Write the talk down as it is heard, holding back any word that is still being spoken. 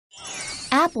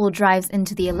Apple drives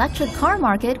into the electric car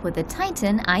market with the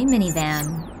Titan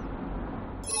iMinivan.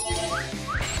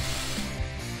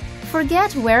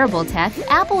 Forget wearable tech,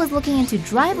 Apple is looking into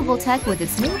drivable tech with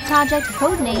its new project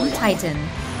codenamed Titan.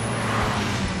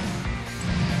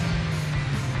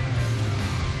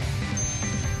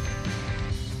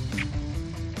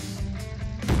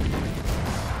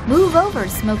 Move over,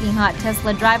 smoking hot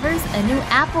Tesla drivers, a new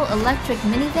Apple electric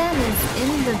minivan is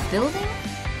in the building?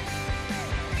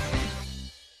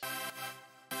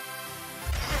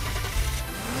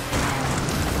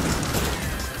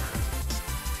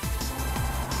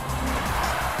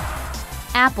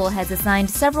 Apple has assigned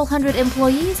several hundred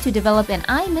employees to develop an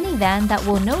iMinivan that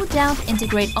will no doubt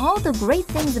integrate all the great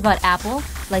things about Apple,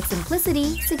 like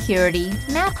simplicity, security,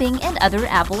 mapping, and other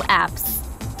Apple apps.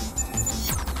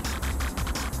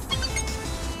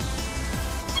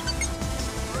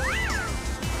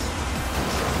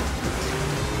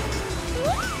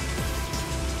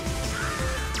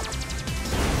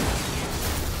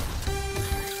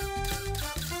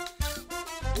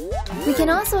 We can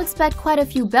also expect quite a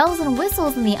few bells and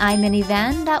whistles in the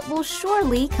iMinivan that will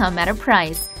surely come at a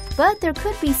price. But there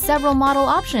could be several model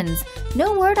options.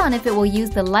 No word on if it will use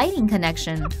the lighting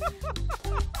connection.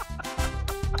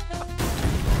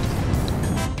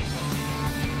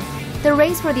 The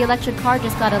race for the electric car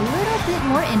just got a little bit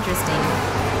more interesting.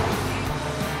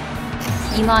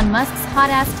 Elon Musk's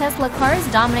hot-ass Tesla cars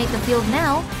dominate the field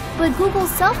now, but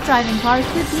Google's self-driving car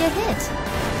could be a hit.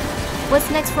 What's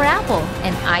next for Apple?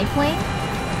 An iPlane?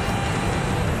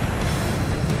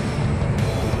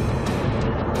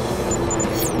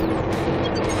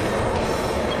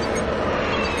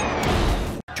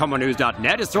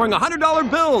 TomoNews.net is throwing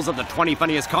 $100 bills of the 20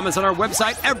 funniest comments on our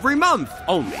website every month,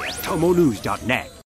 only at TomoNews.net.